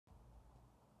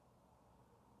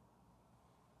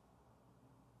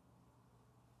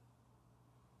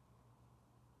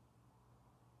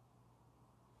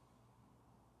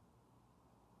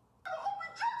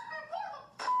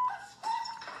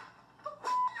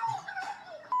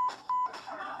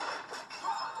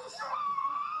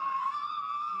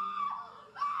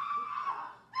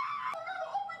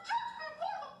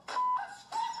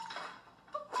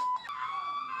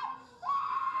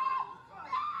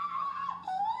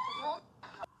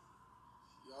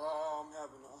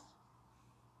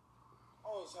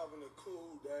was having a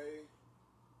cool day.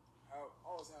 I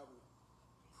was having a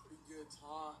pretty good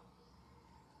time.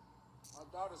 My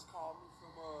daughters called me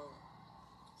from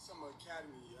some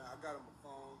academy. I got on my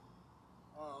phone.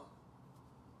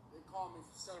 They called me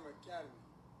from Center Academy.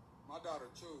 My daughter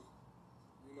too.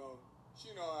 You know,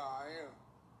 she know how I am.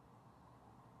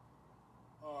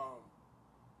 Well,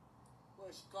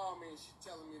 she called me and she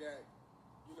telling me that,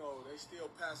 you know, they still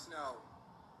passing out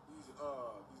these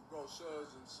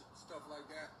brochures and stuff like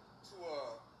that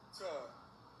to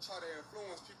try to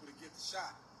influence people to get the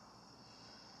shot.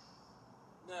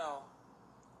 Now,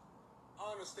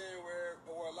 I understand where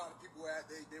a lot of people at.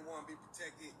 They want to be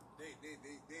protected.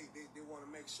 They want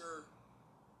to make sure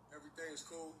everything's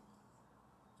cool.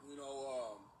 You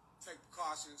know, take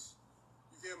precautions.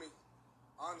 You feel me?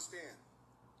 I understand.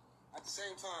 At the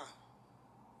same time,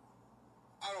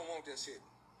 I don't want that shit.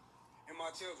 And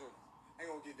my children ain't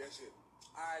gonna get that shit.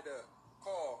 I had to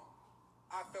call.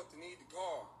 I felt the need to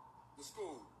call the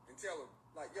school and tell them,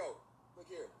 like, yo, look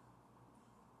here.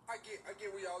 I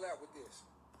get where y'all at with this.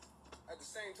 At the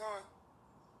same time,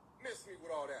 miss me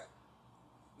with all that.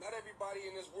 Not everybody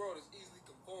in this world is easily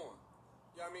conformed.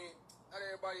 You know what I mean? Not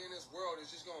everybody in this world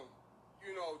is just gonna,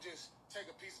 you know, just take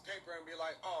a piece of paper and be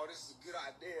like, oh, this is a good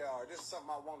idea, or this is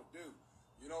something I want to do.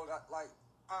 You know, that, like,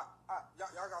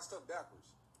 y'all got stuff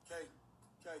backwards. Okay?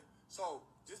 So,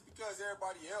 just because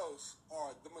everybody else,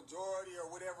 or the majority, or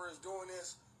whatever is doing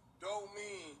this, don't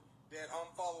mean that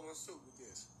I'm following suit with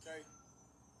this. Okay?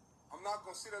 I'm not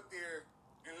gonna sit up there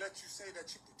and let you say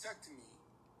that you're protecting me,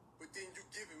 but then you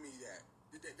giving me that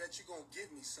you're gonna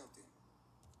give me something.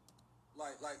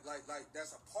 Like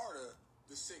that's a part of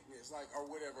the sickness, like, or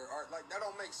whatever, or like, that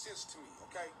don't make sense to me,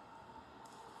 okay?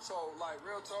 So, like,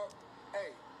 real talk,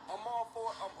 hey, I'm all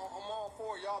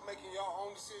for y'all making y'all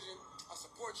own decision. I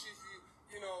support you if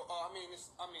you know, I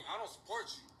don't support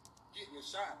you getting a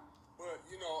shot, but,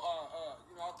 you know,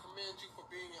 I commend you for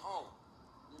being your own.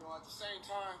 You know, at the same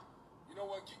time, you know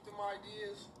what, keep them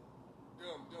ideas,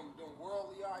 them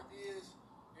worldly ideas,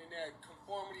 and that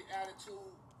conformity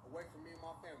attitude away from me and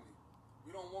my family.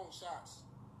 We don't want shots.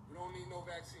 We don't need no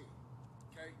vaccine.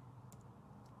 Okay?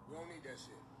 We don't need that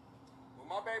shit. With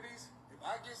my babies, if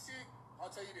I get sick, I'll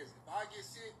tell you this. If I get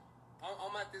sick,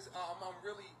 I'm at this. I'm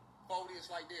really focused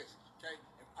like this. Okay?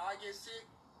 If I get sick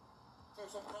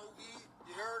from some COVID,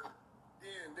 you heard?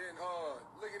 Then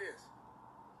look at this.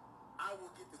 I will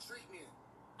get the treatment.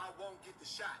 I won't get the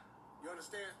shot. You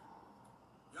understand?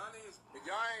 Y'all niggas, if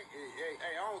y'all ain't, hey,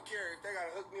 I don't care if they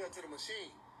gotta hook me up to the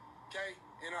machine, okay,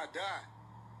 and I die.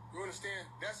 You understand?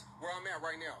 That's where I'm at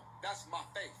right now. That's my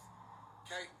faith,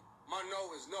 okay? My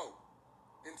no is no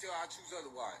until I choose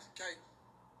otherwise, okay?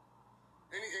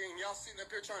 And y'all sitting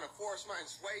up here trying to force and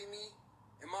sway me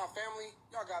and my family,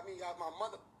 y'all got me off my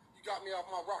mother, you got me off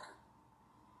my rocker,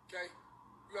 okay?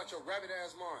 You got your rabbit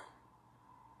ass mind.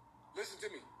 Listen to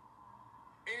me.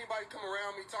 Anybody come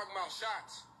around me talking about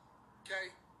shots,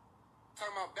 okay?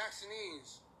 Talking about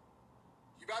vaccines.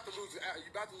 You about to lose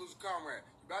a comrade.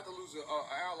 You about to lose a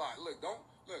ally. Look,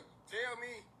 tell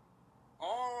me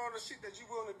all the shit that you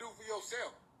willing to do for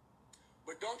yourself.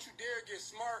 But don't you dare get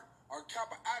smart or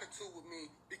cop an attitude with me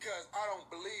because I don't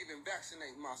believe in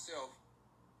vaccinating myself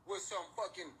with some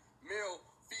fucking male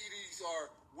feces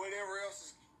or whatever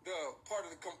else is the part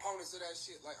of the components of that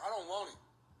shit. Like, I don't want it.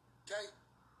 Okay?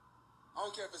 I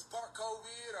don't care if it's part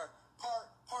COVID or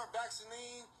part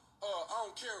vaccine. I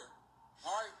don't care.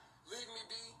 All right? Leave me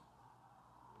be.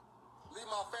 Leave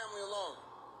my family alone.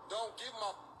 Don't give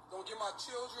my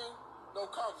children no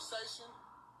conversation.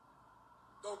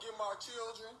 Don't give my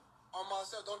children or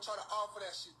myself. Don't try to offer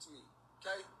that shit to me.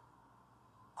 Okay?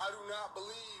 I do not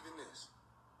believe in this.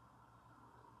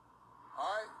 All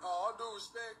right? All due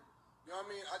respect. You know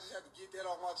what I mean? I just have to get that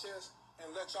off my chest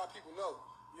and let y'all people know.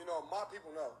 You know, my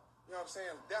people know. You know what I'm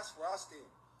saying? That's where I stand.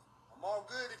 I'm all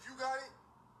good if you got it.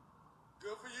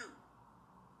 Good for you.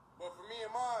 But for me and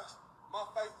mine, my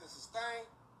faith is sustained.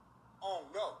 I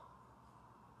don't know.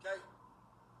 Okay?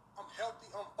 I'm healthy.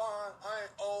 I'm fine. I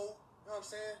ain't old. You know what I'm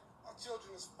saying? My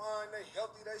children is fine. They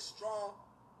healthy. They strong.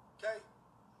 Okay?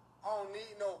 I don't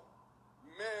need no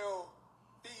male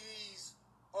fees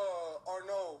or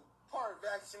no part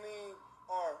vaccine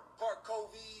or part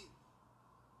COVID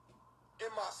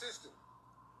in my system.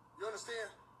 You understand?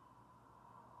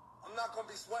 I'm not going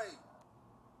to be swayed.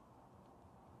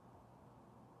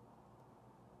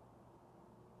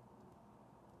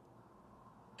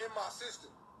 In my system.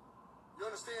 You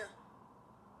understand?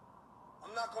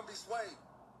 I'm not going to be swayed.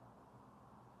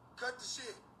 Cut the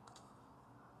shit.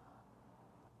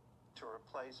 To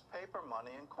replace paper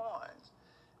money and coins.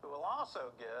 It will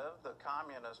also give the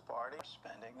Communist Party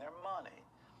spending their money.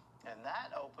 And that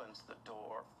opens the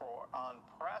door for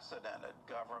unprecedented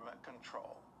government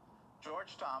control.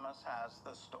 George Thomas has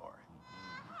the story.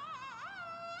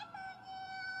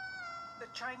 The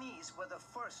Chinese were the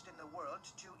first in the world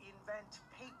to invent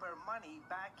paper money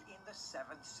back in the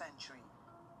 7th century.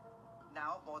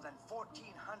 Now, more than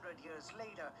 1,400 years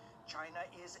later, China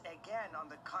is again on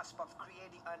the cusp of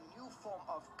creating a new form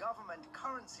of government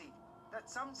currency that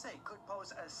some say could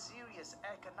pose a serious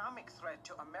economic threat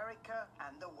to America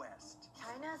and the West.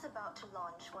 China is about to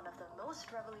launch one of the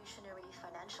most revolutionary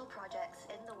financial projects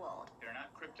in the world. They're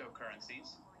not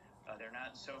cryptocurrencies. They're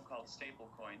not so-called stable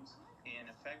coins. In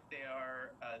effect, they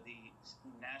are the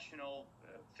national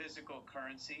physical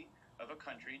currency of a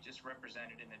country, just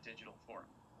represented in a digital form.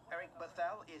 Eric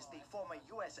Bethel is the former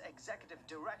U.S. Executive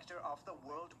Director of the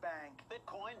World Bank.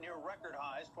 Bitcoin near record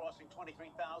highs, crossing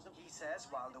 23,000. He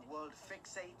says while the world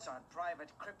fixates on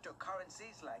private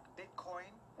cryptocurrencies like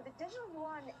Bitcoin, the digital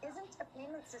yuan isn't a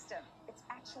payment system, it's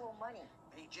actual money.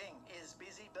 Beijing is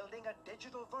busy building a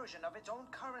digital version of its own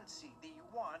currency, the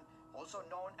yuan, also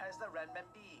known as the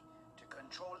renminbi, to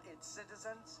control its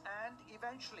citizens and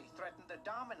eventually threaten the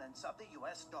dominance of the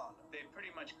U.S. dollar. They've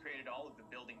pretty much created all of the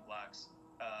building blocks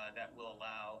that will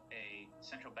allow a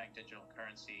central bank digital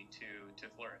currency to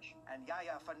flourish. And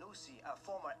Yahya Fanusi, a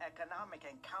former economic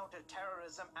and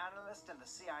counterterrorism analyst in the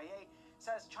CIA,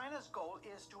 says China's goal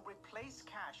is to replace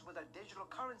cash with a digital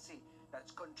currency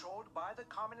that's controlled by the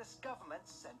communist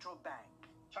government's central bank.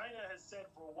 China has said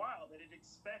for a while that it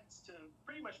expects to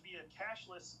pretty much be a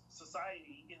cashless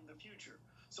society in the future.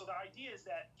 So the idea is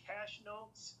that cash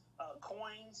notes,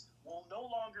 coins will no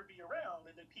longer be around,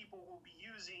 and that people will be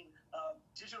using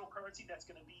digital currency that's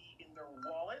going to be in their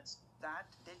wallets. That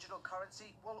digital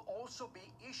currency will also be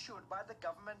issued by the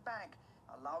government bank,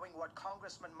 allowing what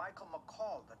Congressman Michael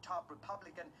McCaul, the top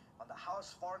Republican on the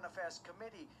House Foreign Affairs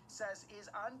Committee, says is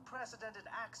unprecedented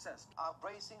access, are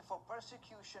bracing for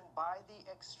persecution by the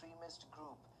extremist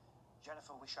group.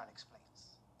 Jennifer Wishan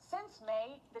explains. Since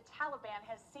May, the Taliban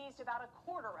has seized about a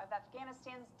quarter of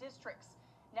Afghanistan's districts.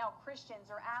 Now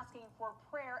Christians are asking for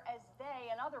prayer as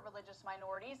they and other religious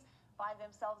minorities find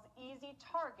themselves easy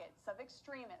targets of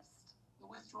extremists. The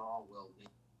withdrawal will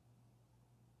make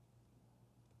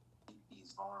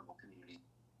these vulnerable communities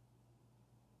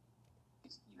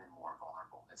even more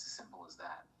vulnerable. It's as simple as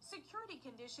that. Security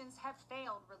conditions have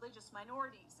failed religious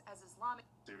minorities as Islamic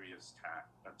serious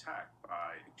attack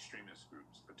by extremist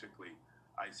groups, particularly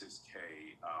ISIS-K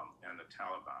and the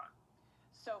Taliban.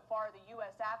 So far, the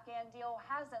U.S.-Afghan deal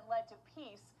hasn't led to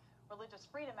peace. Religious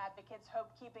freedom advocates hope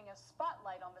keeping a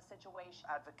spotlight on the situation.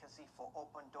 Advocacy for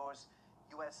Open Doors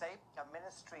USA, a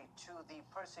ministry to the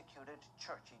persecuted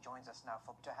church. He joins us now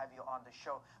to have you on the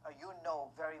show. You know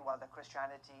very well that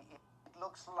Christianity, it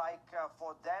looks like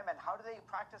for them, and how do they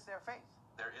practice their faith?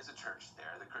 There is a church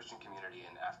there. The Christian community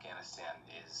in Afghanistan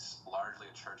is largely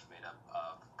a church made up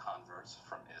of converts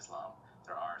from Islam.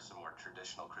 There are some more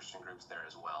traditional Christian groups there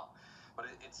as well. But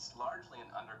it's largely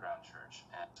an underground church,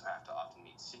 and have to often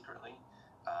meet secretly.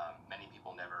 Many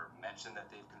people never mention that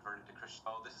they've converted to Christian.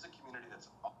 Oh, this is a community that's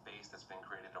based, that's been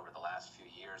created over the last few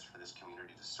years for this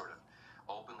community to sort of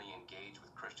openly engage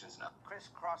with Christians.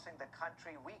 Crisscrossing the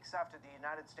country weeks after the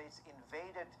United States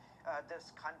invaded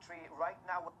this country right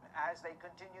now as they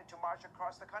continue to march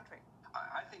across the country.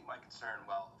 I think my concern,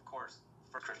 well, of course,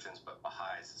 for Christians, but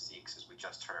Baha'is, Sikhs, as we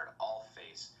just heard, all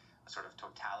face a sort of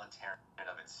totalitarian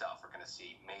of itself. We're going to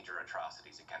see major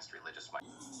atrocities against religious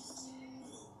minorities.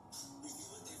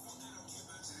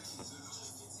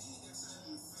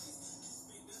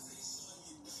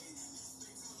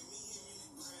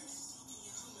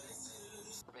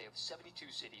 Survey of 72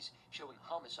 cities showing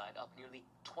homicide up nearly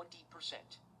 20%.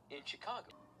 In Chicago,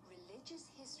 religious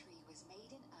history was made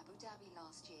in Abu Dhabi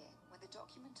last year when the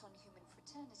document on human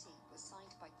fraternity was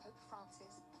signed by Pope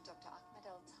Francis and Dr. Ahmed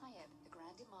El-Tayeb, the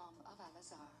Grand Imam of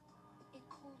Al-Azhar. It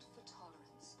called for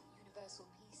tolerance, universal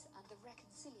peace, and the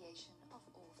reconciliation of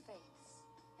all faiths.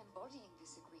 Embodying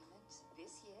this agreement,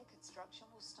 this year construction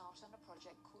will start on a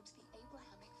project called the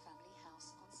Abrahamic Family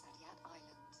House on Saadiyat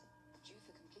Island. Due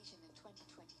for completion in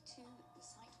 2022, the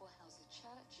site will house a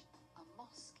church, a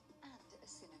mosque, and a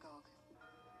synagogue.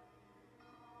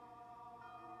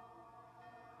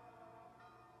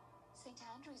 St.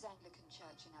 Andrew's Anglican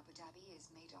Church in Abu Dhabi is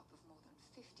made up of more than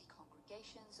 50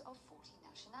 congregations of 40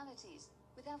 nationalities,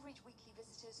 with average weekly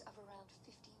visitors of around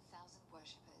 15,000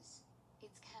 worshippers.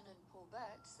 Its canon Paul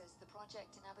Burt says the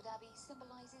project in Abu Dhabi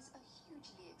symbolizes a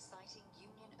hugely exciting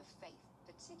union of faith,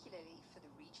 particularly for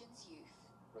the region's youth.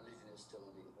 Religion is still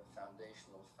the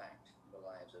foundational fact in the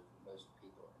lives of most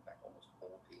people, in fact almost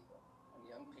all people. And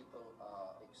young people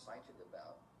are excited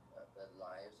about their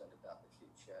lives concerned about the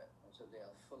future, and so they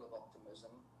are full of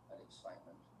optimism and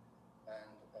excitement.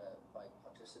 And by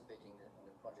participating in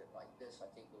a project like this, I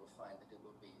think we'll find that it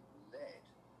will be led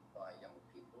by young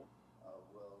people. Our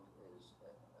world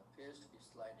appears to be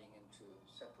sliding into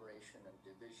separation and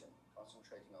division,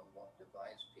 concentrating on what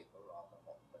divides people rather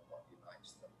than what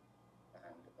unites them.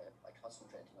 And by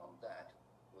concentrating on that,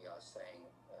 we are saying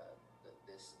that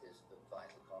this is a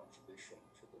vital contribution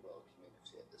to the world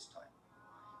community at this time.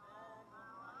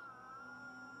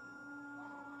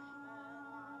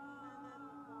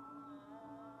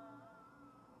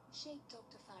 Sheikh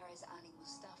Dr. Faraz Ali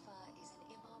Mustafa is an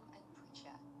imam and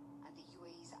preacher at the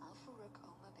UAE's Al Farouk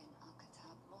Omar bin Al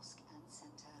Khattab Mosque and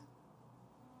Center.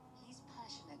 He's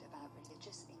passionate about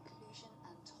religious inclusion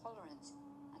and tolerance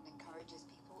and encourages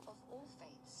people of all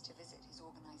faiths to visit his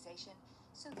organization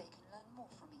so they can learn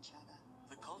more from each other.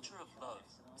 The culture of love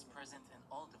is present in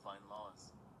all divine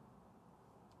laws.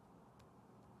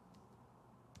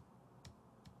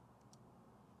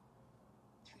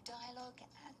 Through dialogue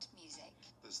and music.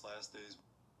 This last day's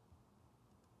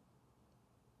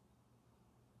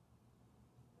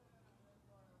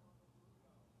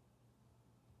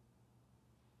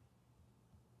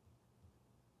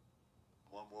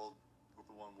one world with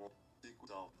the one world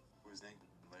equals all whose name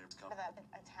layers come.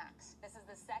 Attacks. This is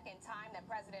the second time that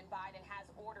President Biden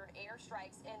has ordered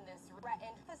airstrikes in this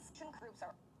threatened opposition groups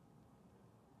are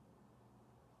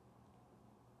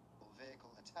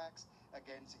vehicle attacks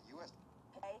against U.S.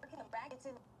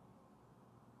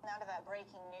 Now to that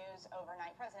breaking news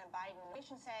overnight, President Biden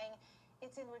saying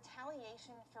it's in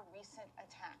retaliation for recent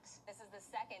attacks. This is the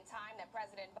second time that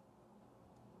President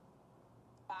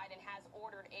Biden has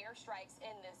ordered airstrikes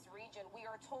in this region. We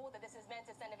are told that this is meant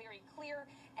to send a very clear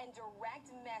and direct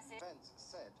message. Defense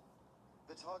said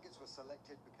the targets were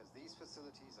selected because these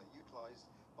facilities are utilized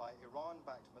by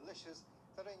Iran-backed militias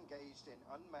that are engaged in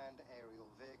unmanned aerial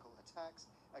vehicle attacks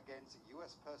against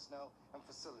U.S. personnel and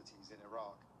facilities in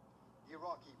Iraq. The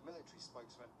Iraqi military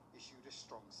spokesman issued a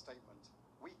strong statement.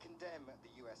 We condemn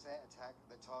the U.S. air attack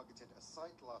that targeted a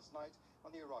site last night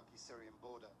on the Iraqi-Syrian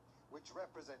border, which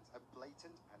represents a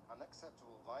blatant and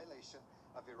unacceptable violation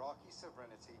of Iraqi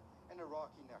sovereignty and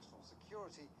Iraqi national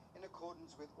security in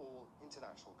accordance with all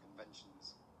international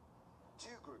conventions.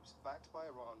 Two groups backed by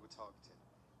Iran were targeted,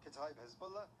 Kataib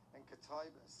Hezbollah and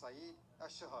Kataib Saeed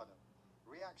al-Shahada.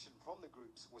 Reaction from the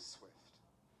groups was swift.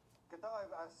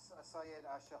 Kataib Saeed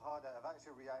al-Shahada have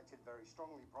actually reacted very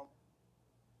strongly